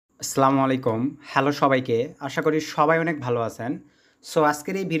আসসালামু আলাইকুম। হ্যালো সবাইকে। আশা করি সবাই অনেক ভালো আছেন। সো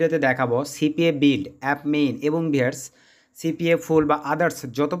আজকের এই ভিডিওতে দেখাবো সিপিএ বিল্ড, অ্যাপ মেইন এবং ভিউয়ার্স সিপিএ ফুল বা আদার্স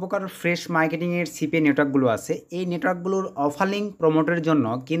যত প্রকার ফ্রেশ মার্কেটিংয়ের সিপিএ নেটওয়ার্কগুলো আছে, এই নেটওয়ার্কগুলোর অফার লিঙ্ক প্রমোটের জন্য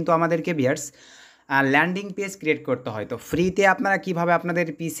কিন্তু আমাদেরকে ভিউয়ার্স ল্যান্ডিং পেজ ক্রিয়েট করতে হয়। তো ফ্রিতে আপনারা কিভাবে আপনাদের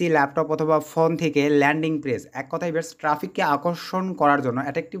পিসি, ল্যাপটপ অথবা ফোন থেকে ল্যান্ডিং পেজ, এক কথায় ভিউয়ার্স ট্রাফিককে আকর্ষণ করার জন্য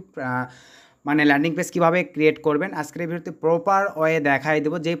অ্যাট্রাকটিভ মানে ল্যান্ডিং পেজ কীভাবে ক্রিয়েট করবেন আজকের এই ভিডিওতে প্রপার ওয়ে দেখাই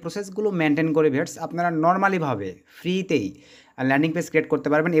দেবো। যেই প্রসেসগুলো মেনটেন করে ভিউয়ার্স আপনারা নর্মালিভাবে ফ্রিতেই ল্যান্ডিং পেজ ক্রিয়েট করতে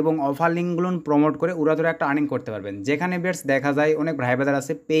পারবেন এবং অফার লিঙ্কগুলো প্রমোট করে উড়াধুরা একটা আর্নিং করতে পারবেন। যেখানে ভিউয়ার্স দেখা যায় অনেক ভাই বাজার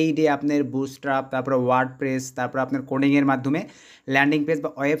আছে পেইডে আপনার বুস্ট্রাপ, তারপরে ওয়ার্ড প্রেস, তারপর আপনার কোডিংয়ের মাধ্যমে ল্যান্ডিং পেজ বা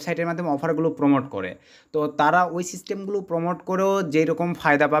ওয়েবসাইটের মাধ্যমে অফারগুলো প্রমোট করে। তো তারা ওই সিস্টেমগুলো প্রমোট করেও যেরকম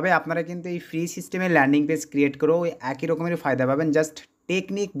ফায়দা পাবে আপনারা কিন্তু এই ফ্রি সিস্টেমে ল্যান্ডিং পেজ ক্রিয়েট করেও একই রকমের ফায়দা পাবেন। জাস্ট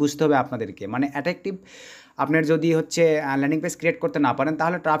টেকনিক বুঝতে হবে আপনাদেরকে, মানে অ্যাট্রাকটিভ আপনার যদি হচ্ছে ল্যান্ডিং পেজ ক্রিয়েট করতে না পারেন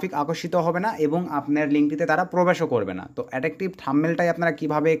তাহলে ট্রাফিক আকর্ষিত হবে না এবং আপনার লিঙ্কটিতে তারা প্রবেশও করবে না। তো অ্যাট্রাকটিভ থাম্বনেলটাই আপনারা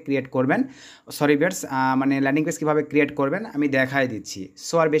কীভাবে ক্রিয়েট করবেন, সরি ভিউয়ার্স, মানে ল্যান্ডিং পেজ কীভাবে ক্রিয়েট করবেন আমি দেখাই দিচ্ছি।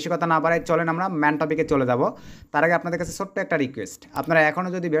 সো আর বেশি কথা না বাড়াই চলেন আমরা ম্যান টপিকে চলে যাব। তার আগে আপনাদের কাছে ছোট্ট একটা রিকোয়েস্ট, আপনারা এখনও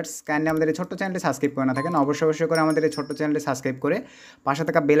যদি ভিউয়ার্স কাইন্ডলি আমাদের এই ছোট্ট চ্যানেলটি সাবস্ক্রাইব করে না থাকেন অবশ্যই করে আমাদের এই ছোট্ট চ্যানেলটি সাবস্ক্রাইব করে পাশে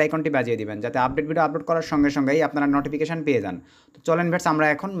থাকা বেল আইকনটি বাজিয়ে দিবেন যাতে আপডেট ভিডিও আপলোড করার সঙ্গে সঙ্গেই আপনারা নোটিফিকেশান পেয়ে যান। তো চলেন ভিউয়ার্স আমরা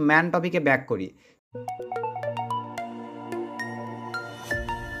এখন ম্যান টপিকে ব্যাক করি।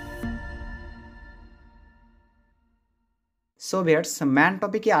 সো ভিউয়ার্স ম্যান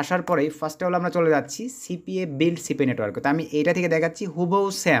টপিকে আসার পরেই ফার্স্টে হলো আমরা চলে যাচ্ছি সিপিএ বিল্ড সিপিএ নেটওয়ার্কে। তো আমি এইটা থেকে দেখাচ্ছি হুবহু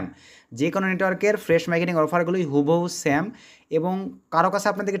স্যাম, যে কোনো নেটওয়ার্কের ফ্রেশ মার্কেটিং অফারগুলোই হুবহু স্যাম এবং কারো কাছে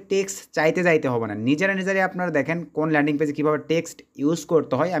আপনাদেরকে টেক্সট চাইতে যাইতে হবে না, নিজেরাই আপনারা দেখেন কোন ল্যান্ডিং পেজে কীভাবে টেক্সট ইউজ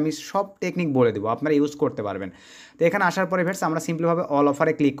করতে হয় আমি সব টেকনিক বলে দেবো, আপনারা ইউজ করতে পারবেন। তো এখানে আসার পরে ভিউয়ার্স আমরা সিম্পলিভাবে অল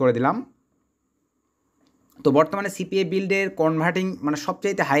অফারে ক্লিক করে দিলাম। তো বর্তমানে সিপিএ বিল্ডের কনভার্টিং মানে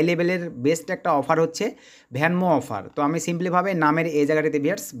সবচাইতে হাই লেভেলের বেস্ট একটা অফার হচ্ছে ভ্যানমো অফার। তো আমি সিম্পলিভাবে নামের এই জায়গাটিতে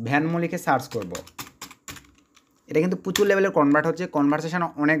ভিউয়ার্স ভ্যানমো লিখে সার্চ করব। এটা কিন্তু প্রচুর লেভেলের কনভার্ট হচ্ছে, কনভার্সেশন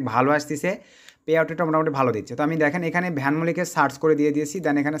অনেক ভালো আসতেছে, পে আউটটা মোটামুটি ভালো দিচ্ছে। তো আমি দেখেন এখানে ভ্যানমো লিখে সার্চ করে দিয়েছি,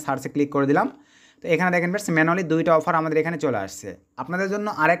 দেন এখানে সার্চে ক্লিক করে দিলাম। তো এখানে দেখেন ভিউয়ার্স ম্যানুয়ালি দুইটা অফার আমাদের এখানে চলে আসছে। আপনাদের জন্য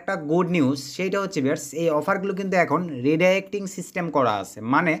আরেকটা গুড নিউজ, সেইটা হচ্ছে ভিউয়ার্স এই অফারগুলো কিন্তু এখন রিডাইরেক্টিং সিস্টেম করা আছে।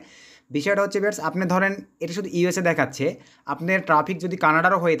 মানে বিষয়টা হচ্ছে ভিউয়ার্স আপনি ধরেন এটা শুধু ইউএসএ দেখাচ্ছে, আপনার ট্রাফিক যদি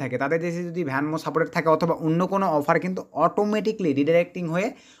কানাডারও হয়ে থাকে, তাদের দেশে যদি ভ্যানমো সাপোর্টেড থাকে অথবা অন্য কোনো অফার কিন্তু অটোমেটিকলি রিডাইরেক্টিং হয়ে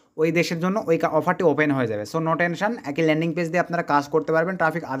ওই দেশের জন্য ওই অফারটি ওপেন হয়ে যাবে। সো নো টেনশন, একই ল্যান্ডিং পেজ দিয়ে আপনারা কাজ করতে পারবেন,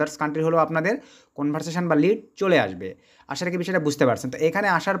 ট্রাফিক আদার্স কান্ট্রি হলেও আপনাদের কনভারসেশন বা লিড চলে আসবে। আশা রাখি বিষয়টা বুঝতে পারছেন। তো এখানে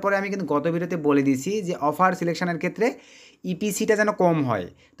আসার পরে আমি কিন্তু গত ভিডিওতে বলে দিয়েছি যে অফার সিলেকশনের ক্ষেত্রে ইপিসিটা যেন কম হয়।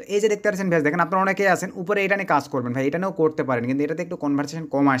 তো এই যে দেখতে পাচ্ছেন ভেজ দেখেন আপনারা অনেকেই আছেন উপরে এটা নিয়ে কাজ করবেন, ভাই এটা নিয়েও করতে পারেন, কিন্তু এটাতে একটু কনভারসেশন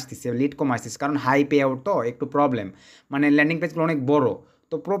কম আসতেছে, লিড কম আসতেছে, কারণ হাই পে আউট তো একটু প্রবলেম, মানে ল্যান্ডিং পেজগুলো অনেক বড়।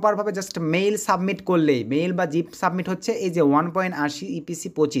 তো প্রপারভাবে জাস্ট মেইল সাবমিট করলেই, মেইল বা জিপ সাবমিট হচ্ছে এই যে 1.80 ইপিসি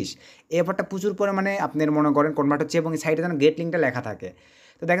 25, এই অফারটা প্রচুর পরিমাণে আপনার মনে করেন কনভার্ট হচ্ছে এবং এই সাইডে যেন গেট লিঙ্কটা লেখা থাকে।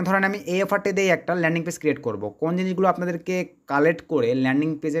 তো দেখেন ধরেন আমি এই অফারটা দিয়ে একটা ল্যান্ডিং পেজ ক্রিয়েট করব, কোন জিনিসগুলো আপনাদেরকে কালেক্ট করে ল্যান্ডিং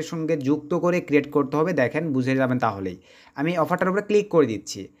পেজের সঙ্গে যুক্ত করে ক্রিয়েট করতে হবে দেখেন বুঝে যাবেন। তাহলেই আমি অফারটার উপরে ক্লিক করে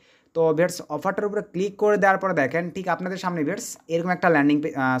দিচ্ছি। তো ভিউয়ার্স অফারটার উপরে ক্লিক করে দেওয়ার পরে দেখেন ঠিক আপনাদের সামনে ভিউয়ার্স এরকম একটা ল্যান্ডিং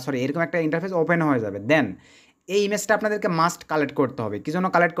পেজ এরকম একটা ইন্টারফেস ওপেন হয়ে যাবে। দেন এই ইমেজটা আপনাদেরকে মাস্ট কালেক্ট করতে হবে। কী জন্য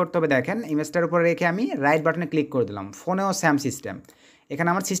কালেক্ট করতে হবে দেখেন, ইমেজটার উপরে রেখে আমি রাইট বাটনে ক্লিক করে দিলাম। ফোনেও স্যাম সিস্টেম, এখানে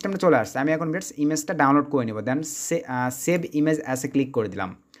আমার সিস্টেমটা চলে আসছে। আমি এখন ভিউয়ার্স ইমেজটা ডাউনলোড করে নেব, দেন সেভ ইমেজ অ্যাসে ক্লিক করে দিলাম।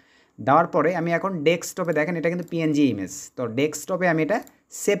 দেওয়ার পরে আমি এখন ডেস্কটপে দেখেন এটা কিন্তু পিএনজি ইমেজ, তো ডেস্কটপে আমি এটা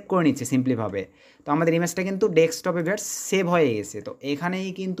সেভ করে নিচ্ছি সিম্পলিভাবে। তো আমাদের ইমেজটা কিন্তু ডেস্কটপে ভিউয়ার্স সেভ হয়ে গেছে। তো এখানেই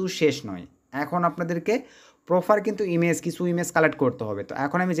কিন্তু শেষ নয়, এখন আপনাদেরকে প্রপার কিন্তু কিছু ইমেজ কালেক্ট করতে হবে। তো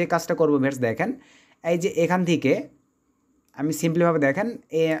এখন আমি যে কাজটা করবো ভিউয়ার্স দেখেন এই যে এখান থেকে আমি সিম্পলিভাবে দেখেন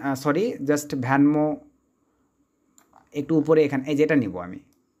জাস্ট ভ্যানমো একটু উপরে এখানে এই যেটা নিব আমি,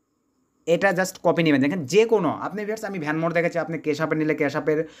 এটা জাস্ট কপি নেবেন। দেখেন যে কোনো আপনি ভিউয়ার্স আমি ভ্যানমোর দেখাচ্ছি, আপনি ক্যাশ অ্যাপের নিলে ক্যাশ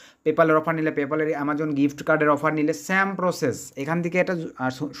অ্যাপের, পেপালের অফার নিলে পেপালের, অ্যামাজন গিফট কার্ডের অফার নিলে সেম প্রসেস, এখান থেকে এটা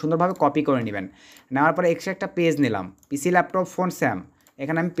সুন্দরভাবে কপি করে নেবেন। নেওয়ার পরে এক্সট্রা একটা পেজ নিলাম, পিসি ল্যাপটপ ফোন স্যাম,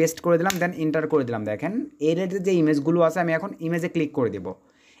 এখানে আমি পেস্ট করে দিলাম, দেন এন্টার করে দিলাম। দেখেন এই রিলেটেড যে ইমেজগুলো আছে আমি এখন ইমেজে ক্লিক করে দেবো।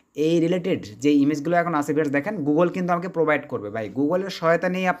 এই রিলেটেড যে ইমেজগুলো এখন আছে ভিউয়ার্স দেখেন গুগল কিন্তু আমাকে প্রোভাইড করবে, ভাই গুগলের সহায়তা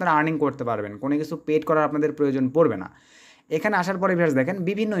নিয়ে আপনারা আর্নিং করতে পারবেন, কোনো কিছু পেড করার আপনাদের প্রয়োজন পড়বে না। এখানে আসার পরে ভিউয়ার্স দেখেন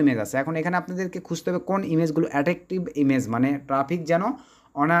বিভিন্ন ইমেজ আছে, এখন এখানে আপনাদেরকে খুঁজতে হবে কোন ইমেজগুলো অ্যাট্রাকটিভ ইমেজ, মানে ট্রাফিক যেন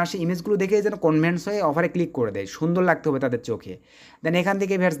অনায়াসে ইমেজগুলো দেখে যেন কনভেন্স হয়ে অফারে ক্লিক করে দেয়, সুন্দর লাগতে হবে তাদের চোখে। দেন এখান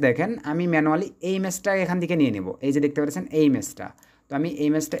থেকে ভিউয়ার্স দেখেন আমি ম্যানুয়ালি এই ইমেজটা এখান থেকে নিয়ে নেব, এই যে দেখতে পাচ্ছেন এই ইমেজটা। তো আমি এই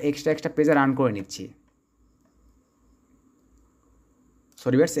ইমেজটা এক্সট্রা পেজে রান করে নিচ্ছি।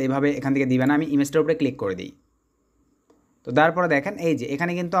 সরি ভিউয়ার্স এইভাবে এখান থেকে দিবে না, আমি ইমেজটার উপরে ক্লিক করে দিই। তো তারপরে দেখেন এই যে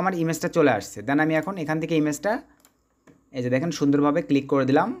এখানে কিন্তু আমার ইমেজটা চলে আসছে। দেন আমি এখন এখান থেকে ইমেজটা এই যে দেখেন সুন্দরভাবে ক্লিক করে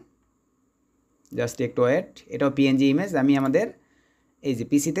দিলাম, জাস্ট একটু ওয়েট। এটাও পিএনজি ইমেজ আমি আমাদের এই যে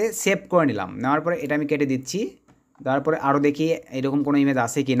পিসিতে সেভ করে নিলাম। নেওয়ার পরে এটা আমি কেটে দিচ্ছি। তারপরে আরও দেখি এরকম কোনো ইমেজ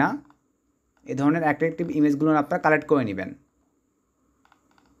আছে কি না। এই ধরনের অ্যাট্রাকটিভ ইমেজগুলো আপনারা কালেক্ট করে নেবেন।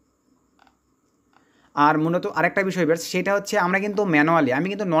 আর মূলত আরেকটা বিষয় বেশ, সেটা হচ্ছে আমরা কিন্তু ম্যানুয়ালি, আমি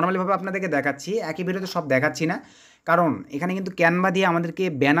কিন্তু নর্মালিভাবে আপনাদেরকে দেখাচ্ছি, একই ভিডিওতে সব দেখাচ্ছি না, কারণ এখানে কিন্তু ক্যানভা দিয়ে আমাদেরকে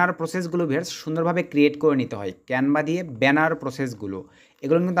ব্যানার প্রসেসগুলো বেশ সুন্দরভাবে ক্রিয়েট করে নিতে হয়। ক্যানভা দিয়ে ব্যানার প্রসেসগুলো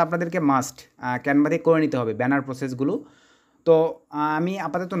এগুলো কিন্তু আপনাদেরকে মাস্ট ক্যানভা দিয়ে করে নিতে হবে ব্যানার প্রসেসগুলো। তো আমি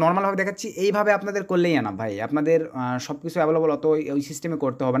আপাতত নর্মালভাবে দেখাচ্ছি, এইভাবে আপনাদের করলেই না ভাই, আপনাদের সব কিছু অ্যাভেলেবল অত ওই সিস্টেমে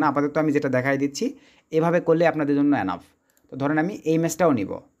করতে হবে না। আপাতত আমি যেটা দেখাই দিচ্ছি এভাবে করলে আপনাদের জন্য এনাফ। তো ধরেন আমি এই ইমেজটাও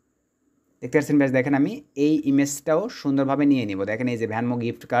নিব, দেখতে পাচ্ছেন বেশ, দেখেন আমি এই ইমেজটাও সুন্দরভাবে নিয়ে নিব। দেখেন এই যে ভ্যানমো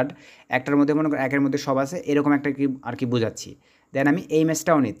গিফট কার্ড, একটার মধ্যে মনে করেন একের মধ্যে সব আছে, এরকম একটা কি আর কি বোঝাচ্ছি। দেন আমি এই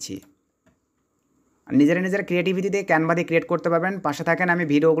ইমেজটাও নিচ্ছি। নিজেরা ক্রিয়েটিভিটি দিয়ে ক্যানভা দিয়ে ক্রিয়েট করতে পারবেন। পাশে থাকেন, আমি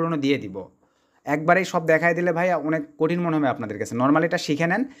ভিডিওগুলো দিয়ে দিব। একবারেই সব দেখাই দিলে ভাই অনেক কঠিন মনে হবে আপনাদের কাছে। নর্মালি এটা শিখে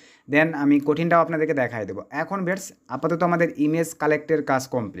নেন, দেন আমি কঠিনটাও আপনাদেরকে দেখাই দেবো। এখন বেটস আপাতত আমাদের ইমেজ কালেক্টের কাজ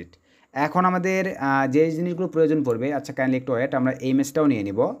কমপ্লিট। এখন আমাদের যে জিনিসগুলো প্রয়োজন পড়বে, আচ্ছা কাইন্ডলি একটু ওয়েট, আমরা এই ইমেজটাও নিয়ে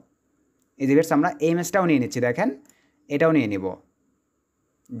নিব। এই যে বেটস আমরা এই ইমেজটাও নিয়ে নিচ্ছি, দেখেন এটাও নিয়ে নিব,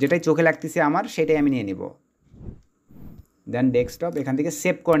 যেটাই চোখে লাগতেছে আমার সেটাই আমি নিয়ে নিব। দেন ডেস্কটপ, এখান থেকে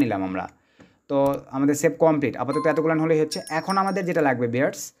সেভ করে নিলাম আমরা। তো আমাদের সেভ কমপ্লিট, আপাতত এতগুলো হলেই হচ্ছে। এখন আমাদের যেটা লাগবে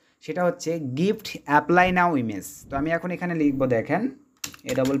বিয়ার্স, সেটা হচ্ছে গিফট অ্যাপ্লাই নাও ইমেজ। তো আমি এখন এখানে লিখবো, দেখেন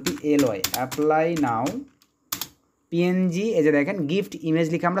APPLY অ্যাপ্লাই নাও পিএনজি। এই যে দেখেন গিফট ইমেজ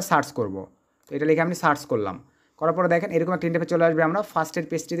লিখে আমরা সার্চ করব। তো এটা লিখে আমি সার্চ করলাম, করার পরে দেখেন এরকম একটা ইন্টারফেস চলে আসবে। আমরা ফার্স্টের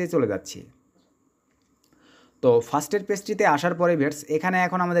পেজটিতে চলে যাচ্ছি। তো ফার্স্টের পেজটিতে আসার পরে ভিউয়ার্স, এখানে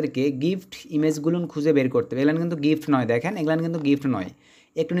এখন আমাদেরকে গিফট ইমেজগুলো খুঁজে বের করতে হবে। এগুলো কিন্তু গিফট নয়, দেখেন এগুলো কিন্তু গিফট নয়।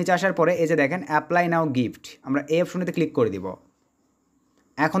 একটু নিচে আসার পরে এই যে দেখেন অ্যাপ্লাই নাও গিফট, আমরা এই অপশনেতে ক্লিক করে দিব।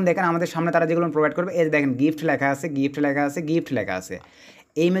 এখন দেখেন আমাদের সামনে তারা যেগুলো প্রোভাইড করবে, এই যে দেখেন গিফট লেখা আছে, গিফট লেখা আছে, গিফট লেখা আছে।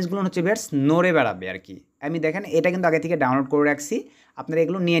 এই ইমেজগুলো হচ্ছে ভিউয়ার্স নড়ে বেড়াবে আর কি। আমি দেখেন এটা কিন্তু আগে থেকে ডাউনলোড করে রাখছি, আপনারা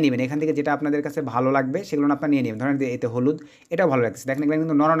এগুলো নিয়ে নেবেন। এখান থেকে যেটা আপনাদের কাছে ভালো লাগবে সেগুলো আপনারা নিয়ে নেবেন। ধরেন এতে হলুদ, এটাও ভালো লাগছে, দেখেন এগুলো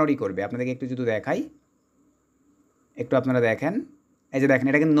কিন্তু নড়ানড়ি করবে। আপনাদেরকে একটু যদি দেখাই, একটু আপনারা দেখেন, এই যে দেখেন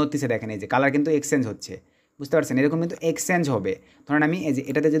এটা কিন্তু নড়তেছে, দেখেন এই যে কালার কিন্তু এক্সচেঞ্জ হচ্ছে, বুঝতে পারছেন? এরকম কিন্তু এক্সচেঞ্জ হবে। ধরেন আমি এই যে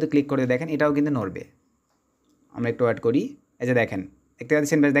এটাতে যদি ক্লিক করে দেখেন এটাও কিন্তু নড়বে। আমরা একটু অ্যাড করি, এই যে দেখেন দেখতে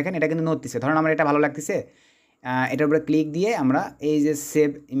পাচ্ছেন বেশ, দেখেন এটা কিন্তু নড়তেছে। ধরেন আমার এটা ভালো লাগতেছে, এটার উপরে ক্লিক দিয়ে আমরা এই যে সেভ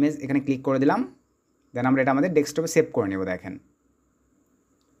ইমেজ এখানে ক্লিক করে দিলাম। দেন আমরা এটা আমাদের ডেস্কটপে সেভ করে নেব। দেখেন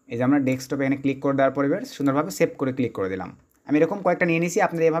এই যে আমরা ডেস্কটপে এখানে ক্লিক করে দেওয়ার পরে সুন্দরভাবে সেভ করে ক্লিক করে দিলাম। আমি এরকম কয়েকটা নিয়ে নিয়েছি,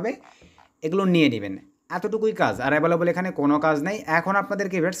 আপনারা এভাবে এগুলো নিয়ে নেবেন। এতটুকুই কাজ, আর অ্যাভেলেবল এখানে কোনো কাজ নেই। এখন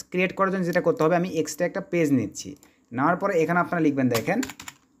আপনাদেরকে ইভেন্টস ক্রিয়েট করার জন্য যেটা করতে হবে, আমি এক্সট্রা একটা পেজ নিচ্ছি। নেওয়ার পরে এখানে আপনারা লিখবেন, দেখেন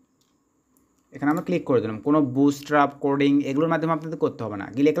এখানে আমরা ক্লিক করে দিলাম। কোনো বুস্ট্র্যাপ কোডিং এগুলোর মাধ্যমে আপনাদের করতে হবে না।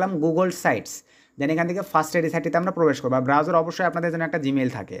 গিয়ে লিখলাম গুগল সাইটস, দেন এখান থেকে ফার্স্টের এই সাইটটিতে আমরা প্রবেশ করবো। ব্রাউজার অবশ্যই আপনাদের জন্য একটা জিমেল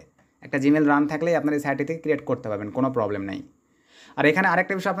থাকে, একটা জিমেল রান থাকলেই আপনার এই সাইটটি থেকে ক্রিয়েট করতে পারবেন, কোনো প্রবলেম নেই। আর এখানে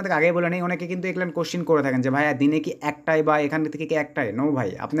আরেকটা বিষয় আপনাদের আগেই বলে নেই, অনেকে কিন্তু এগুলো কোশ্চিন করে থাকেন যে ভাই দিনে কি একটাই বা এখান থেকে কি একটাই? নো ভাই,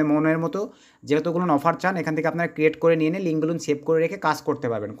 আপনার মনের মতো যেহেতুগুলো অফার চান এখান থেকে আপনারা ক্রিয়েট করে নিয়ে নিয়ে লিঙ্কগুলো সেভ করে রেখে কাজ করতে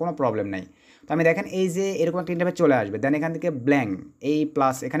পারবেন, কোনো প্রবলেম নেই। তো আমি দেখেন এই যে এরকম একটা ইন্টারফেস চলে আসবে, দেন এখান থেকে ব্ল্যাঙ্ক এই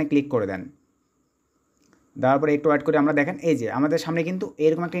প্লাস এখানে ক্লিক করে দেন। তারপরে একটু অ্যাড করে আমরা দেখেন এই যে আমাদের সামনে কিন্তু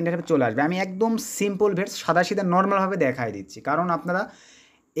এরকম একটা ইন্টারফেস চলে আসবে। আমি একদম সিম্পল ভেটস সাদা সিধা নর্মালভাবে দেখাই দিচ্ছি, কারণ আপনারা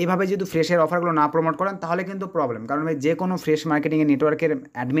এইভাবে যদি ফ্রেশের অফারগুলো না প্রমোট করেন তাহলে কিন্তু প্রবলেম। কারণ যে কোনো ফ্রেশ মার্কেটিংয়ের নেটওয়ার্কের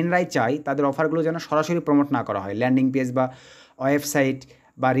অ্যাডমিনরাই চাই তাদের অফারগুলো যেন সরাসরি প্রমোট না করা হয়, ল্যান্ডিং পেজ বা ওয়েবসাইট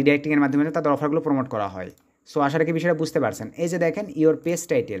বা রিডাইরেক্টিংয়ের মাধ্যমে তাদের অফারগুলো প্রমোট করা হয়। সো আশা রাখি বিষয়টা বুঝতে পারছেন। এই যে দেখেন ইওর পেজ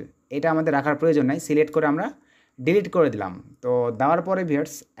টাইটেল, এটা আমাদের রাখার প্রয়োজন নাই, সিলেক্ট করে আমরা ডিলিট করে দিলাম। তো দেওয়ার পরে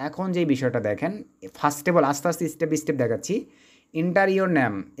ভিউয়ার্স এখন যেই বিষয়টা দেখেন, ফার্স্ট অফ অল আস্তে আস্তে স্টেপ বাই স্টেপ দেখাচ্ছি। ইন্টার ইওর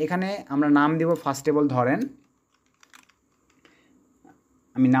নেম, এখানে আমরা নাম দিব ফার্স্ট অফ অল, ধরেন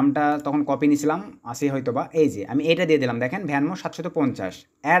আমি নামটা তখন কপি নিয়েছিলাম আসি হয়তো বা, এই যে আমি এটা দিয়ে দিলাম, দেখেন ভ্যানমো 750।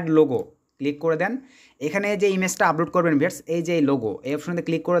 অ্যাড লোগো ক্লিক করে দেন। এখানে যে ইমেজটা আপলোড করবেন ভিউয়ার্স, এই যে লোগো এই অপশনতে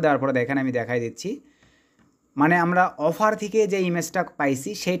ক্লিক করে দেওয়ার পরে দেখেন আমি দেখাই দিচ্ছি, মানে আমরা অফার থেকে যে ইমেজটা পাইছি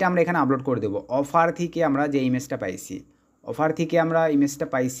সেইটা আমরা এখানে আপলোড করে দেবো। অফার থেকে আমরা যে ইমেজটা পাইছি, অফার থেকে আমরা ইমেজটা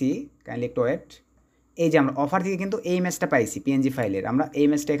পাইছি, কাইন্ডলি একটু ওয়েট। এই যে আমরা অফার থেকে কিন্তু এই ইমেজটা পাইছি পিএনজি ফাইলের, আমরা এই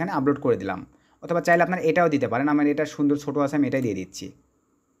ইমেজটা এখানে আপলোড করে দিলাম। অথবা চাইলে আপনারা এটাও দিতে পারেন, আমার এটা সুন্দর ছোটো আছে আমি এটাই দিয়ে দিচ্ছি।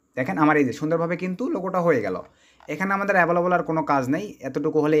 দেখেন আমার এই যে সুন্দরভাবে কিন্তু লোগোটা হয়ে গেল। এখানে আমাদের অ্যাভেলেবল আর কোনো কাজ নেই,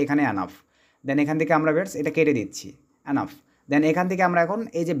 এতটুকু হলে এখানে অ্যানাফ। দেন এখান থেকে আমরা ভিউয়ার্স এটা কেটে দিচ্ছি, অ্যানাফ। দেন এখান থেকে আমরা এখন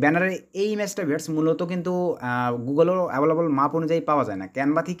এই যে ব্যানারের এই ইমেজটা ভিউয়ার্স মূলত কিন্তু গুগলেও অ্যাভেলেবল মাপ অনুযায়ী পাওয়া যায় না,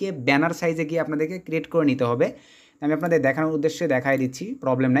 ক্যানভা থেকে ব্যানার সাইজে গিয়ে আপনাদেরকে ক্রিয়েট করে নিতে হবে। আমি আপনাদের দেখানোর উদ্দেশ্যে দেখাই দিচ্ছি,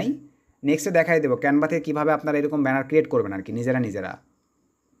 প্রবলেম নাই। নেক্সটে দেখাই দেবো ক্যানভা থেকে কীভাবে আপনারা এরকম ব্যানার ক্রিয়েট করবেন আর কি নিজেরা।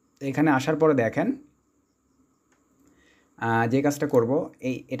 এখানে আসার পরে দেখেন যে কাজটা করব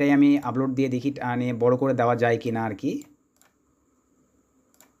এটাই আমি আপলোড দিয়ে দেখি নিয়ে বড় করে দেওয়া যায় কি না আর কি।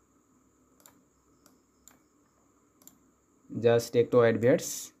 জাস্ট একটু অ্যাডভার্স,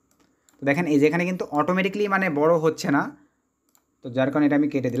 তো দেখেন এই যেখানে কিন্তু অটোমেটিকলি মানে বড় হচ্ছে না, তো যার কারণে এটা আমি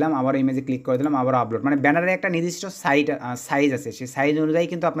কেটে দিলাম, আবার ইমেজে ক্লিক করে দিলাম, আবার আপলোড। মানে ব্যানারের একটা নির্দিষ্ট সাইজ আছে, সেই সাইজ অনুযায়ী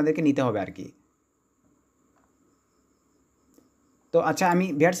কিন্তু আপনাদেরকে নিতে হবে আর কি। তো আচ্ছা আমি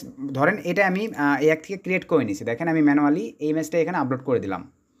ভিউয়ার্স ধরেন এটা আমি এই এক থেকে ক্রিয়েট করে নিয়েছি, দেখেন আমি ম্যানুয়ালি এই ইমেজটা এখানে আপলোড করে দিলাম।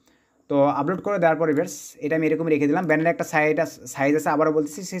 তো আপলোড করে দেওয়ার পরে ভিউয়ার্স এটা আমি এরকমই রেখে দিলাম। ব্যানারের একটা সাইজ আছে, আবারও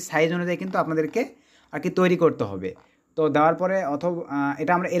বলতেছি সেই সাইজ অনুযায়ী কিন্তু আপনাদেরকে আর কি তৈরি করতে হবে। তো দেওয়ার পরে অথবা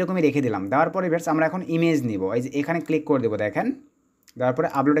এটা আমরা এরকমই রেখে দিলাম। দেওয়ার পরে ভিউয়ার্স আমরা এখন ইমেজ নিব, এই যে এখানে ক্লিক করে দেবো, দেখেন দেওয়ার পরে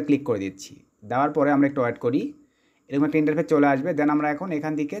আপলোডে ক্লিক করে দিচ্ছি। দেওয়ার পরে আমরা একটু ওয়েট করি, এরকম একটা ইন্টারফেস চলে আসবে। দেন আমরা এখন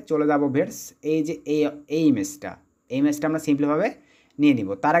এখান থেকে চলে যাব ভিউয়ার্স এই যে এই ইমেজটা আমরা সিম্পলিভাবে নিয়ে নিব।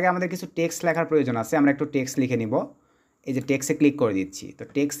 তার আগে আমাদের কিছু টেক্সট লেখার প্রয়োজন আছে, আমরা একটু টেক্সট লিখে নিব। এই যে টেক্সটে ক্লিক করে দিচ্ছি, তো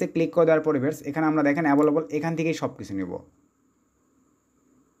টেক্সটে ক্লিক করে দেওয়ার পরে ভিউয়ার্স এখানে আমরা দেখেন অ্যাভেলেবল এখান থেকেই সব কিছু নেব।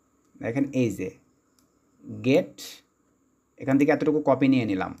 দেখেন এই যে গেট, এখান থেকে এতটুকু কপি নিয়ে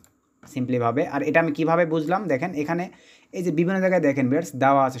নিলাম সিম্পলিভাবে। আর এটা আমি কীভাবে বুঝলাম, দেখেন এখানে এই যে বিভিন্ন জায়গায় দেখেন ভিউয়ার্স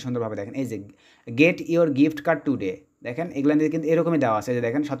দেওয়া আছে সুন্দরভাবে, দেখেন এই যে gate your gift card today, দেখেন এগুলো কিন্তু এরকমই দেওয়া আছে যে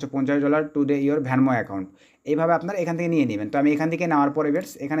দেখেন $750 টুডে ইওর ভ্যানমো অ্যাকাউন্ট। এইভাবে আপনারা এখান থেকে নিয়ে নেবেন। তো আমি এখান থেকে নেওয়ার পরে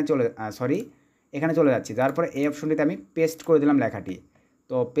ভিউয়ার্স এখানে এখানে চলে যাচ্ছি। তারপরে এই অপশনটিতে আমি পেস্ট করে দিলাম লেখাটি।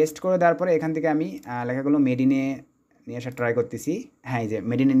 তো পেস্ট করে দেওয়ার পরে এখান থেকে আমি লেখাগুলো মেডিনে নিয়ে আসা ট্রাই করতেছি। হ্যাঁ এই যে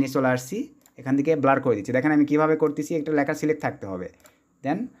মেডিনে নিয়ে চলে আসছি, এখান থেকে ব্লার করে দিচ্ছি। দেখেন আমি কীভাবে করতেছি, একটা লেখা সিলেক্ট থাকতে হবে,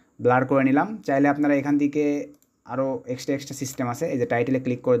 দেন ব্লার করে নিলাম। চাইলে আপনারা এখান থেকে আরও এক্সট্রা সিস্টেম আছে, এই যে টাইটেলে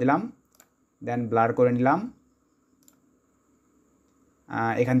ক্লিক করে দিলাম, দেন ব্লার করে নিলাম।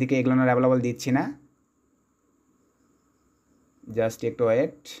 এখান থেকে এগুলো অ্যাভেলেবল দিচ্ছি না, জাস্ট একটু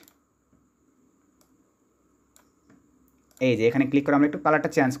ওয়েট। এই যে এখানে ক্লিক করে আমরা একটু কালারটা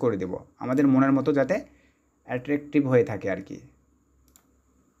চেঞ্জ করে দেবো আমাদের মনের মতো, যাতে অ্যাট্রাকটিভ হয়ে থাকে আর কি।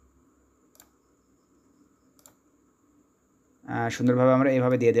 সুন্দরভাবে আমরা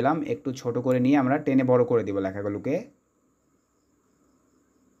এইভাবে দিয়ে দিলাম। একটু ছোট করে নিয়ে আমরা টেনে বড় করে দিব লেখাগুলোকে,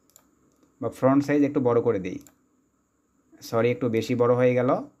 বা ফ্রন্ট সাইজ একটু বড় করে দিই, সরি একটু বেশি বড় হয়ে গেল,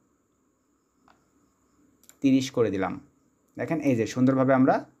 30 করে দিলাম। দেখেন এই যে সুন্দরভাবে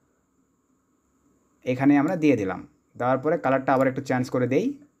আমরা এখানে আমরা দিয়ে দিলাম। দেওয়ার পরে কালারটা আবার একটু চেঞ্জ করে দেই,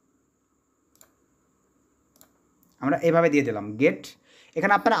 আমরা এভাবে দিয়ে দিলাম গেট।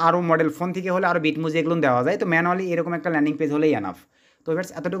 এখানে আপনারা আরও মডেল ফোন থেকে হলে আরও বিটমুজি এগুলো দেওয়া যায়, তো ম্যানুয়ালি এরকম একটা ল্যান্ডিং পেজ হলেই এনাফ। তো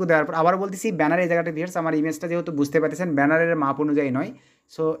ভিউয়ার্স এতটুকু দেওয়ার পর আবার বলতেছি ব্যানার এই জায়গাটা ভিউয়ার্স আমার ইমেজটা যেহেতু বুঝতে পারতেছেন ব্যানারের মাপ অনুযায়ী নয়,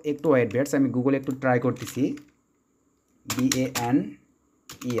 সো একটু ওয়েট ভিউয়ার্স, আমি গুগলে একটু ট্রাই করতেছি। BANER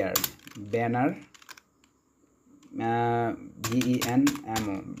banner,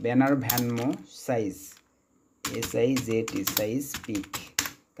 BENMO banner ভ্যানমো size, SIZ size pick.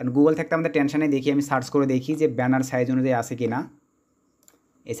 কারণ গুগল থাকতে আমাদের টেনশনে, দেখি আমি সার্চ করে দেখি যে ব্যানার সাইজ অনুযায়ী আছে কি না,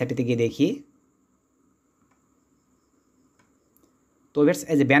 এই সাইটটিতে গিয়ে দেখি। তো ভিউয়ার্স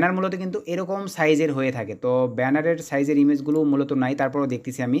এই যে ব্যানার মূলত কিন্তু এরকম সাইজের হয়ে থাকে, তো ব্যানারের সাইজের ইমেজগুলো মূলত নাই, তারপরেও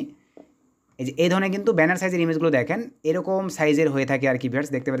দেখতেছি আমি এই যে এই ধরনের কিন্তু ব্যানার সাইজের ইমেজগুলো দেখেন এরকম সাইজের হয়ে থাকে আর কি ভিউয়ার্স,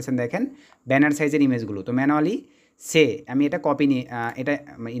 দেখতে পাচ্ছেন দেখেন ব্যানার সাইজের ইমেজগুলো। তো ম্যানুয়ালি আমি এটা কপি নিয়ে এটা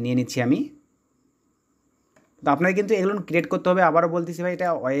নিয়ে নিচ্ছি আমি। তো আপনাকে কিন্তু এগুলো ক্রিয়েট করতে হবে, আবারও বলতেছি ভাই এটা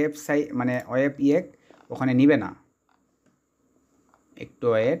ওয়েবসাইট মানে ওয়েব ওখানে নিবে না, একটু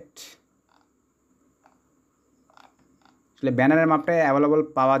ওয়েট। আসলে ব্যানারের মাপটা অ্যাভেলেবল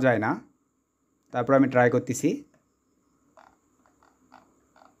পাওয়া যায় না, তারপর আমি ট্রাই করতেছি।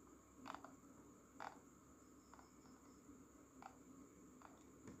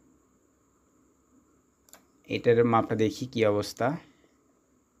 এটার মাপটা দেখি কি অবস্থা।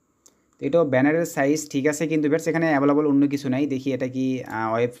 তো এটাও ব্যানারের সাইজ ঠিক আছে, কিন্তু ভিউয়ার্স এখানে অ্যাভেলেবল অন্য কিছু নাই। দেখি এটা কি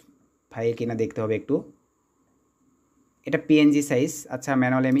ওয়েব ফাইল কিনা দেখতে হবে একটু। এটা PNG সাইজ, আচ্ছা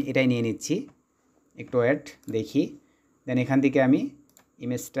ম্যানুয়ালি আমি এটাই নিয়ে নিচ্ছি, একটু ওয়েট দেখি। দেন এখান থেকে আমি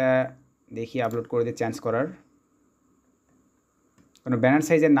ইমেজটা দেখি আপলোড করে দিয়ে চেঞ্জ করার, কোনো ব্যানার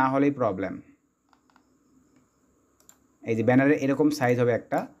সাইজের না হলেই প্রবলেম। এই যে ব্যানারের এরকম সাইজ হবে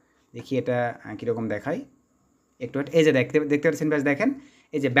একটা, দেখি এটা কীরকম দেখায়, একটু এই যে দেখতে পাচ্ছেন ব্যাস, দেখেন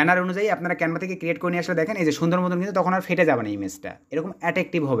এই যে ব্যানার অনুযায়ী আপনারা ক্যানভা থেকে ক্রিয়েট করে নিয়ে আসলে দেখেন এই যে সুন্দর মতন, কিন্তু তখন আর ফেটে যাবে না ইমেজটা, এরকম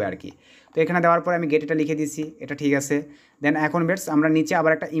অ্যাট্রাকটিভ হবে আর কি। তো এখানে দেওয়ার পর আমি গেট এটা লিখে দিচ্ছি, এটা ঠিক আছে। দেন এখন বেটস আমরা নিচে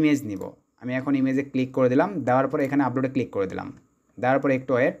আবার একটা ইমেজ নিব, আমি এখন ইমেজে ক্লিক করে দিলাম, দেওয়ার পরে এখানে আপলোডে ক্লিক করে দিলাম। দেওয়ার পরে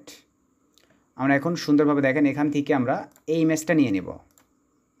একটু ওয়েট, আমরা এখন সুন্দরভাবে দেখেন এখান থেকে আমরা এই ইমেজটা নিয়ে নেব।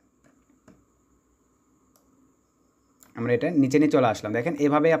 আমরা এটা নিচে নিয়ে চলে আসলাম। দেখেন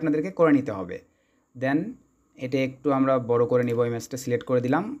এভাবে আপনাদেরকে করে নিতে হবে। দেন এটা একটু আমরা বড় করে নিব, ইমেজটা সিলেক্ট করে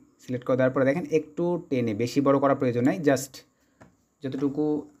দিলাম। সিলেক্ট করে দেওয়ার পরে দেখেন একটু টেনে, বেশি বড় করার প্রয়োজন নাই, জাস্ট যতটুকু,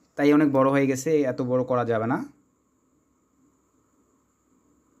 তাই অনেক বড় হয়ে গেছে, এত বড় করা যাবে না,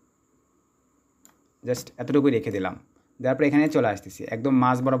 জাস্ট এতটুকুই রেখে দিলাম। দেওয়ার পরে এখানে চলে আসতেছি একদম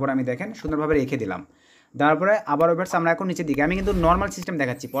মাঝ বরাবর, আমি দেখেন সুন্দরভাবে রেখে দিলাম। দেওয়ার পরে আবারও ভিউয়ার্স আমরা এখন নিচের দিকে, আমি কিন্তু নর্মাল সিস্টেম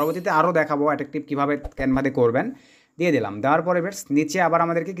দেখাচ্ছি, পরবর্তীতে আরও দেখাবো অ্যাট্রাকটিভ কীভাবে ক্যানভাতে করবেন। দিয়ে দিলাম। দেওয়ার পরে ভিউয়ার্স নিচে আবার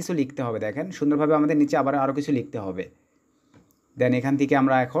আমাদেরকে কিছু লিখতে হবে, দেখেন সুন্দরভাবে আমাদের নিচে আবার আরও কিছু লিখতে হবে। দেন এখান থেকে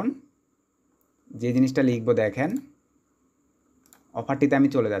আমরা এখন যে জিনিসটা লিখবো, দেখেন অফারটিতে আমি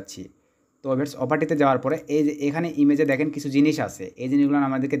চলে যাচ্ছি। তো ভিউয়ার্স অফারটিতে যাওয়ার পরে এই যে এখানে ইমেজে দেখেন কিছু জিনিস আছে, এই জিনিসগুলো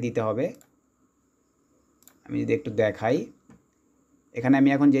আমাদেরকে দিতে হবে। আমি যদি একটু দেখাই, এখানে আমি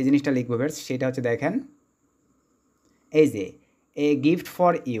এখন যে জিনিসটা লিখবো ভিউয়ার্স সেটা হচ্ছে, দেখেন এই যে a gift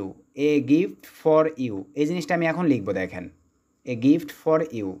for you, a gift for you, এই জিনিসটা আমি এখন লিখবো। দেখেন এ গিফট ফর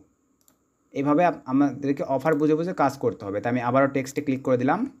ইউ, এইভাবে আমাদেরকে অফার বুঝে বুঝে কাজ করতে হবে। তো আমি আবারও টেক্সটে ক্লিক করে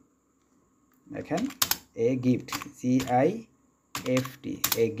দিলাম। দেখেন a gift, GIFT,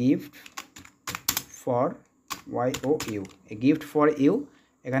 a gift for YOU, a gift for you.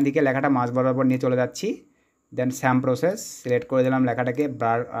 এখান থেকে লেখাটা মাঝ বরাবর নিয়ে চলে যাচ্ছি। দেন স্যাম প্রসেস সিলেক্ট করে দিলাম, লেখাটাকে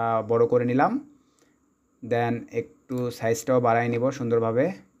বড় করে নিলাম। দেন একটু সাইজটাও বাড়াই নিব, সুন্দরভাবে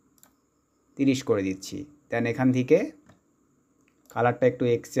 30 করে দিচ্ছি। দেন এখান থেকে কালারটা একটু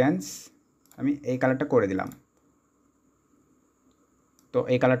এক্সচেঞ্জ, আমি এই কালারটা করে দিলাম। তো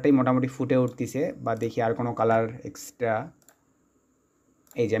এই কালারটাই মোটামুটি ফুটে উঠতেছে, বা দেখি আর কোনো কালার এক্সট্রা,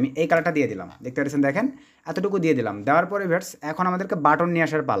 এই যে আমি এই কালারটা দিয়ে দিলাম, দেখতে পাচ্ছেন। দেখেন এতটুকু দিয়ে দিলাম। দেওয়ার পরে ভিউয়ার্স এখন আমাদেরকে বাটন নিয়ে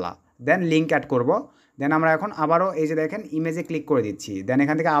আসার পালা। দেন লিঙ্ক অ্যাড করব। দেন আমরা এখন আবারও এই যে দেখেন ইমেজে ক্লিক করে দিচ্ছি। দেন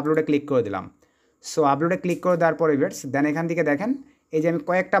এখান থেকে আপলোডে ক্লিক করে দিলাম। সো আপলোডে ক্লিক করে দেওয়ার পরে ভিউয়ার্স দেন এখান থেকে দেখেন এই যে আমি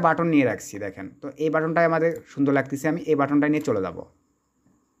কয়েকটা বাটন নিয়ে রাখছি, দেখেন। তো এই বাটনটাই আমাদের সুন্দর লাগতেছে, আমি এই বাটনটা নিয়ে চলে যাব।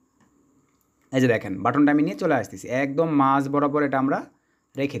 এই যে দেখেন বাটনটা আমি নিয়ে চলে আসতেছি, একদম মাঝ বরাবর এটা আমরা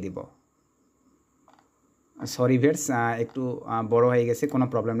রেখে দিব। সরি ভিউয়ার্স, একটু বড় হয়ে গেছে, কোনো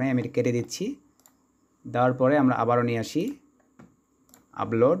প্রবলেম নেই, আমি কেটে দিচ্ছি। দেওয়ার পরে আমরা আবারও নিয়ে আসি,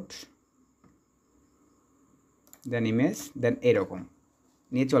 আপলোড, দেন ইমেজ, দেন এরকম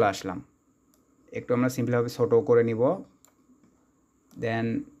নিয়ে চলে আসলাম। একটু আমরা সিম্পলভাবে ছোটো করে নিব। দেন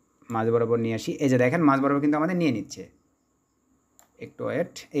মাঝ বরাবর নিয়ে আসি, এই যে দেখেন মাঝ বরাবর কিন্তু আমাদের নিয়ে নিচ্ছে। একটু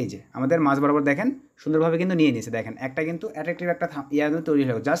ওয়েট, এই যে আমাদের মাঝ বরাবর দেখেন সুন্দরভাবে কিন্তু নিয়ে নিয়েছে। দেখেন একটা কিন্তু অ্যাট্রাকটিভ একটা তৈরি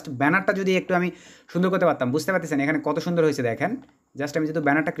হলো। জাস্ট ব্যানারটা যদি একটু আমি সুন্দর করতে পারতাম, বুঝতে পারতেছেন এখানে কত সুন্দর হয়েছে। দেখেন জাস্ট আমি যদি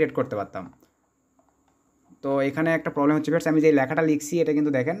ব্যানারটা ক্রিয়েট করতে পারতাম। তো এখানে একটা প্রবলেম হচ্ছে ভিউয়ার্স, আমি যে লেখাটা লিখছি এটা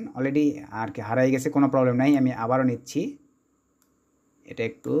কিন্তু দেখেন অলরেডি আর কি হারাই গেছে, কোনো প্রবলেম নাই, আমি আবারও নিচ্ছি। এটা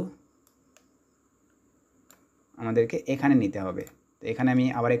একটু আমাদেরকে এখানে নিতে হবে। তো এখানে আমি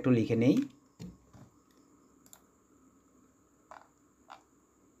আবার একটু লিখে নেই,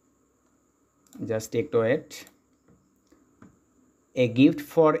 জাস্ট একটু wait, a gift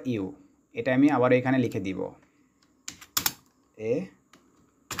for you, এটা আমি আবার এখানে লিখে দিব,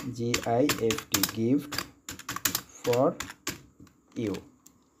 GIFT, গিফট ফর ইউ।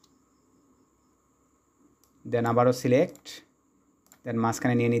 দেন আবারও সিলেক্ট, দেন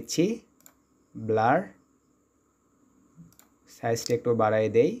মাঝখানে নিয়ে নিচ্ছি, ব্লার, সাইজটা একটু বাড়াই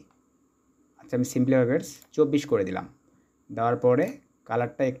দেই। আচ্ছা আমি সিম্পলিভাবে 24 করে দিলাম। দেওয়ার পরে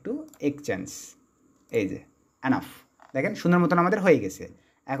কালারটা একটু এক্সচেঞ্জ, এই যে এনাফ। দেখেন সুন্দর মতন আমাদের হয়ে গেছে।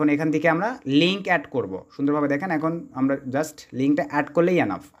 এখন এখান থেকে আমরা লিঙ্ক অ্যাড করব সুন্দরভাবে। দেখেন এখন আমরা জাস্ট লিঙ্কটা অ্যাড করলেই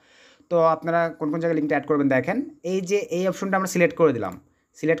এনাফ। তো আপনারা কোন কোন জায়গায় লিঙ্কটা অ্যাড করবেন, দেখেন এই যে এই অপশনটা আমরা সিলেক্ট করে দিলাম।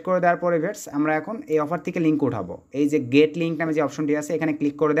 সিলেক্ট করে দেওয়ার পরে ভিউয়ার্স আমরা এখন এই অফার থেকে লিঙ্ক উঠাবো। এই যে গেট লিঙ্ক নামে যে অপশনটি আছে এখানে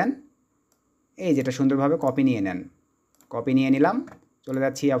ক্লিক করে দেন, এই যেটা সুন্দরভাবে কপি নিয়ে নেন। কপি নিয়ে নিলাম, চলে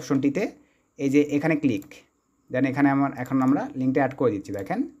যাচ্ছি এই অপশনটিতে, এই যে এখানে ক্লিক, দেন এখানে এখন আমরা লিঙ্কটা অ্যাড করে দিচ্ছি।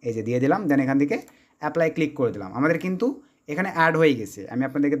 দেখেন এই যে দিয়ে দিলাম, দেন এখান থেকে অ্যাপ্লাই ক্লিক করে দিলাম। আমাদের কিন্তু এখানে অ্যাড হয়ে গেছে। আমি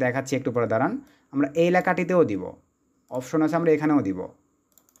আপনাদেরকে দেখাচ্ছি একটু পরে, দাঁড়ান। আমরা এই লেখাটিতেও দিব, অপশন আছে, আমরা এখানেও দিব।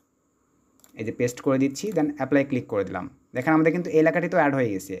 এই যে পেস্ট করে দিচ্ছি, দেন অ্যাপ্লাই ক্লিক করে দিলাম। দেখেন আমাদের কিন্তু এই লেখাটিতেও অ্যাড হয়ে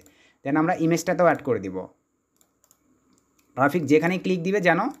গেছে। দেন আমরা ইমেজটাতেও অ্যাড করে দিব। ট্রাফিক যেখানেই ক্লিক দিবে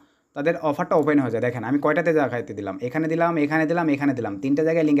যেন তাদের অফারটা ওপেন হয়ে যায়। দেখেন আমি কয়টাতে দেখাইতে দিলাম, এখানে দিলাম, এখানে দিলাম, এখানে দিলাম, 3টা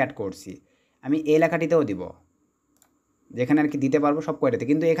জায়গায় লিঙ্ক অ্যাড করছি। আমি এই লেখাটিতেও দিব, যেখানে আর কি দিতে পারবো সব কয়টাতে।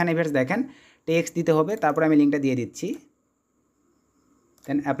 কিন্তু এখানে ভিউয়ার্স দেখেন টেক্সট দিতে হবে, তারপরে আমি লিঙ্কটা দিয়ে দিচ্ছি,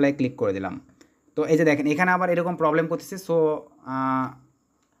 দেন অ্যাপ্লাই ক্লিক করে দিলাম। তো এই যে দেখেন এখানে আবার এরকম প্রবলেম করতেছে। সো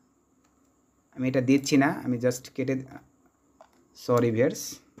আমি এটা দিচ্ছি না, আমি জাস্ট কেটে, সরি ভিউয়ার্স,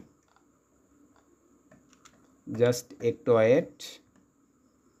 জাস্ট একটু ওয়েট,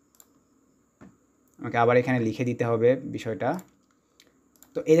 আমাকে আবার এখানে লিখে দিতে হবে বিষয়টা।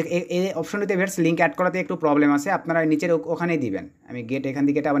 তো এই অপশনটিতে ভিউয়ার্স লিঙ্ক অ্যাড করাতে একটু প্রবলেম আছে, আপনারা নিচের ওখানেই দিবেন। আমি গেট এখান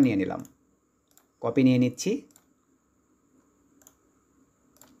থেকে এটা আবার নিয়ে নিলাম, কপি নিয়ে নিচ্ছি,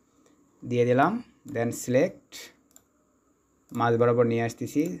 দিয়ে দিলাম, দেন সিলেক্ট, মাঝ বরাবর নিয়ে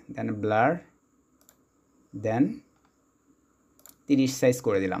আসতেছি, দেন ব্লার, দেন 30 সাইজ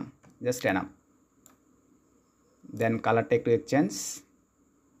করে দিলাম, জাস্ট এনাফ। দেন কালারটা একটু এক্সচেঞ্জ,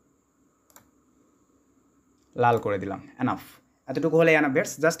 লাল করে দিলাম, এনাফ। এতটুকু হলে এনাফ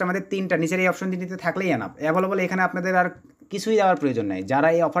ভিউয়ার্স। জাস্ট আমাদের তিনটা নিচের এই অপশন তিনটিতে থাকলেই এনাফ, অ্যাভেলেবল। এখানে আপনাদের আর কিছুই দেওয়ার প্রয়োজন নেই। যারা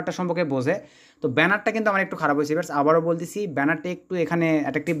এই অফারটা সম্পর্কে বোঝে, তো ব্যানারটা কিন্তু আমার একটু খারাপ হয়েছে ভিউয়ার্স, আবারও বলতেছি, ব্যানারটা একটু এখানে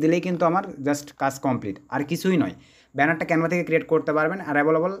অ্যাট্রাকটিভ দিলেই কিন্তু আমার জাস্ট কাজ কমপ্লিট, আর কিছুই নয়। ব্যানারটা ক্যানভা থেকে ক্রিয়েট করতে পারবেন, আর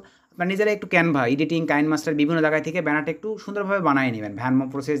অ্যাভেলেবল আপনার নিজেরা একটু ক্যানভা এডিটিং, কাইন মাস্টার বিভিন্ন জায়গায় থেকে ব্যানারটা একটু সুন্দরভাবে বানিয়ে নেবেন, ভ্যানমো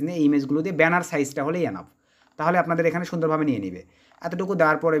প্রসেস নিয়ে ইমেজগুলো দিয়ে ব্যানার সাইজটা হলেই এনাফ, তাহলে আপনাদের এখানে সুন্দরভাবে নিয়ে নেবে। এতটুকু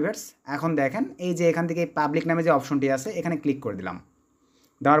দেওয়ার পরে ভিউয়ার্স এখন দেখেন এই যে এখান থেকে পাবলিক নামে যে অপশনটি আছে এখানে ক্লিক করে দিলাম।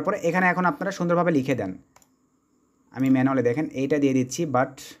 দেওয়ার পরে এখানে এখন আপনারা সুন্দরভাবে লিখে দেন। আমি ম্যানুয়ালে দেখেন এইটা দিয়ে দিচ্ছি,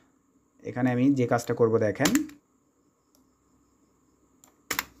 বাট এখানে আমি যে কাজটা করব দেখেন,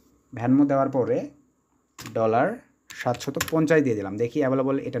 ভ্যানমো দেওয়ার পরে $750 দিয়ে দিলাম, দেখি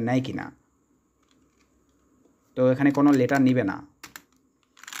অ্যাভেলেবল এটা নেয় কি না। তো এখানে কোনো লেটার নিবে না,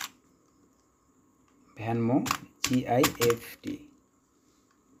 ভ্যানমো GIFT,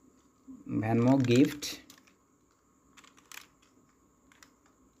 ভ্যানমো gift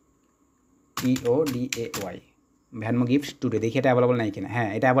TODAY, ভ্যানমো gift today, দেখি এটা অ্যাভেলেবল নাই কিনা। হ্যাঁ,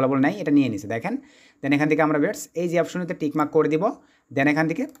 এটা অ্যাভেলেবল নাই, এটা নিয়ে নিছে দেখেন। দেন এখান থেকে আমরা ভিউয়ার্স এই যে অপশনটিতে টিকমার্ক করে দিব, দেন এখান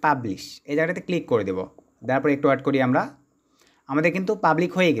থেকে পাবলিশ এই জায়গাটাতে ক্লিক করে দেব। তারপর একটু ওয়েট করি আমরা, আমাদের কিন্তু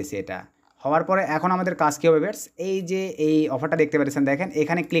পাবলিক হয়ে গেছে। এটা হওয়ার পরে এখন আমাদের কাজ কী হবে ভিউয়ার্স, এই যে এই অফারটা দেখতে পাচ্ছেন দেখেন,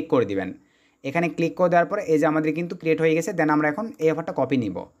 এখানে ক্লিক করে দিবেন। এখানে ক্লিক করে দেওয়ার পরে এই যে আমাদের কিন্তু ক্রিয়েট হয়ে গেছে। দেন আমরা এখন এই অফারটা কপি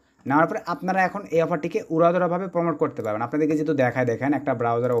নিব, নেওয়ার পরে আপনারা এখন এই অফারটিকে উড়াধুরাভাবে প্রমোট করতে পারবেন। আপনাদেরকে যেহেতু দেখায় দেখেন একটা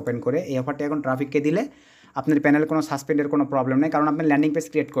ব্রাউজার ওপেন করে এই অফারটি এখন ট্রাফিককে দিলে আপনার প্যানেলে কোনো সাসপেন্ডের কোনো প্রবলেম নেই, কারণ আপনি ল্যান্ডিং পেজ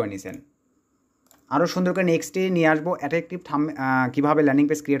ক্রিয়েট করে নিয়েছেন। আরও সুন্দর করে নেক্সটে নিয়ে আসবো অ্যাট্রাকটিভ কীভাবে ল্যান্ডিং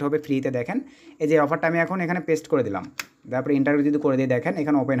পেজ ক্রিয়েট হবে ফ্রিতে। দেখেন এই যে অফারটা আমি এখন এখানে পেস্ট করে দিলাম, তারপরে ইন্টারভিউ যদি করে দিয়ে দেখেন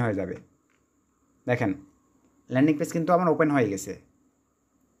এখানে ওপেন হয়ে যাবে। দেখেন ল্যান্ডিং পেজ কিন্তু আমার ওপেন হয়ে গেছে।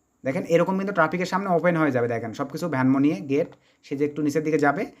 দেখেন এরকম কিন্তু ট্রাফিকের সামনে ওপেন হয়ে যাবে। দেখেন সব কিছু ভ্যানমো নিয়ে গেট, সে যে একটু নিচের দিকে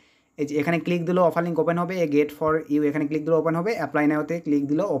যাবে, এই যে এখানে ক্লিক দিলেও অফার লিঙ্ক ওপেন হবে, এ গেট ফর ইউ এখানে ক্লিক দিলেও ওপেন হবে, অ্যাপ্লাই নাওতে ক্লিক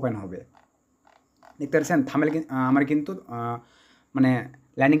দিলেও ওপেন হবে। দেখতে পাচ্ছেন থামেল আমার কিন্তু মানে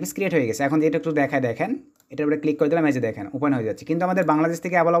ল্যান্ডিং পেজ ক্রিয়েট হয়ে গেছে। এখন যেটা একটু দেখায় দেখেন, এটার উপরে ক্লিক করে দিলাম, এই যে দেখেন ওপেন হয়ে যাচ্ছে। কিন্তু আমাদের বাংলাদেশ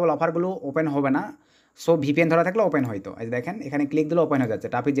থেকে অ্যাভেলেবল অফারগুলো ওপেন হবে না, সো ভিপিএন ধরা থাকলে ওপেন হয়তো। এই যে দেখেন এখানে ক্লিক দিলেও ওপেন হয়ে যাচ্ছে,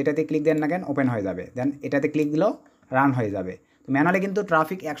 ট্রাফিক যেটাতে ক্লিক দেন না কেন ওপেন হয়ে যাবে। দেন এটাতে ক্লিক দিলেও রান হয়ে যাবে। তো ম্যানুয়ালি কিন্তু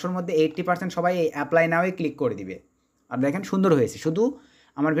ট্রাফিক 100-র মধ্যে 80% সবাই এই অ্যাপ্লাই নাওয়ে ক্লিক করে দিবে। আর দেখেন সুন্দর হয়েছে। শুধু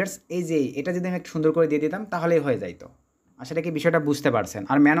আমার ভিউয়ার্স এই যে এটা যদি আমি একটু সুন্দর করে দিয়ে দিতাম তাহলেই হয়ে যাইতো। আসলে কি বিষয়টা বুঝতে পারছেন?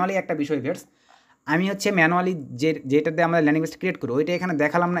 আর ম্যানুয়ালি একটা বিষয় ভিউয়ার্স, আমি হচ্ছে ম্যানুয়ালি যেটাতে আমরা ল্যান্ডিং পেজ ক্রিয়েট করি ওইটা এখানে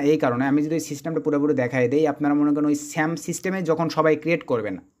দেখালাম না, এই কারণে আমি যদি ওই সিস্টেমটা পুরোপুরি দেখাই দিই, আপনারা মনে করেন ওই স্যাম সিস্টেমে যখন সবাই ক্রিয়েট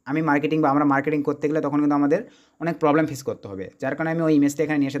করবেন, আমি মার্কেটিং বা আমরা মার্কেটিং করতে গেলে তখন কিন্তু আমাদের অনেক প্রবলেম ফেস করতে হবে, যার কারণে আমি ওই ইমেজটা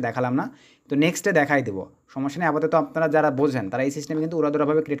এখানে নিয়ে এসে দেখালাম না। তো নেক্সটে দেখাই দেবো, সমস্যা নেই। আপাতত আপনারা যারা বোঝেন তারা এই সিস্টেমে কিন্তু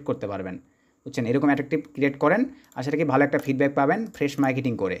উড়াদুরাভাবে ক্রিয়েট করতে পারবেন, বুঝছেন? এরকম অ্যাট্রাকটিভ ক্রিয়েট করেন, আশা রাখি ভালো একটা ফিডব্যাক পাবেন ফ্রেশ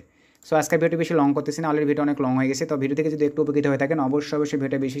মার্কেটিং করে। সো আজকের ভিডিওটি বেশি লং করতেছি না, অলরেডি ভিডিও অনেক লং হয়ে গেছে। তো ভিডিও থেকে যদি একটু উপকৃত হয়ে থাকেন অবশ্যই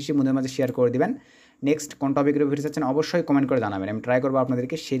ভিডিওটা বেশি বেশি মধ্যে মাঝে শেয়ার করে দেবেন। নেক্সট কোন টপিকের ভিডিও চাচ্ছেন অবশ্যই কমেন্ট করে জানাবেন, আমি ট্রাই করবো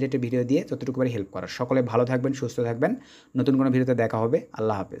আপনাদেরকে সেই রেটে ভিডিও দিয়ে যতটুকু পারি হেল্প করার। সকলে ভালো থাকবেন, সুস্থ থাকবেন, নতুন কোনো ভিডিওতে দেখা হবে।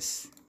 আল্লাহ হাফেজ।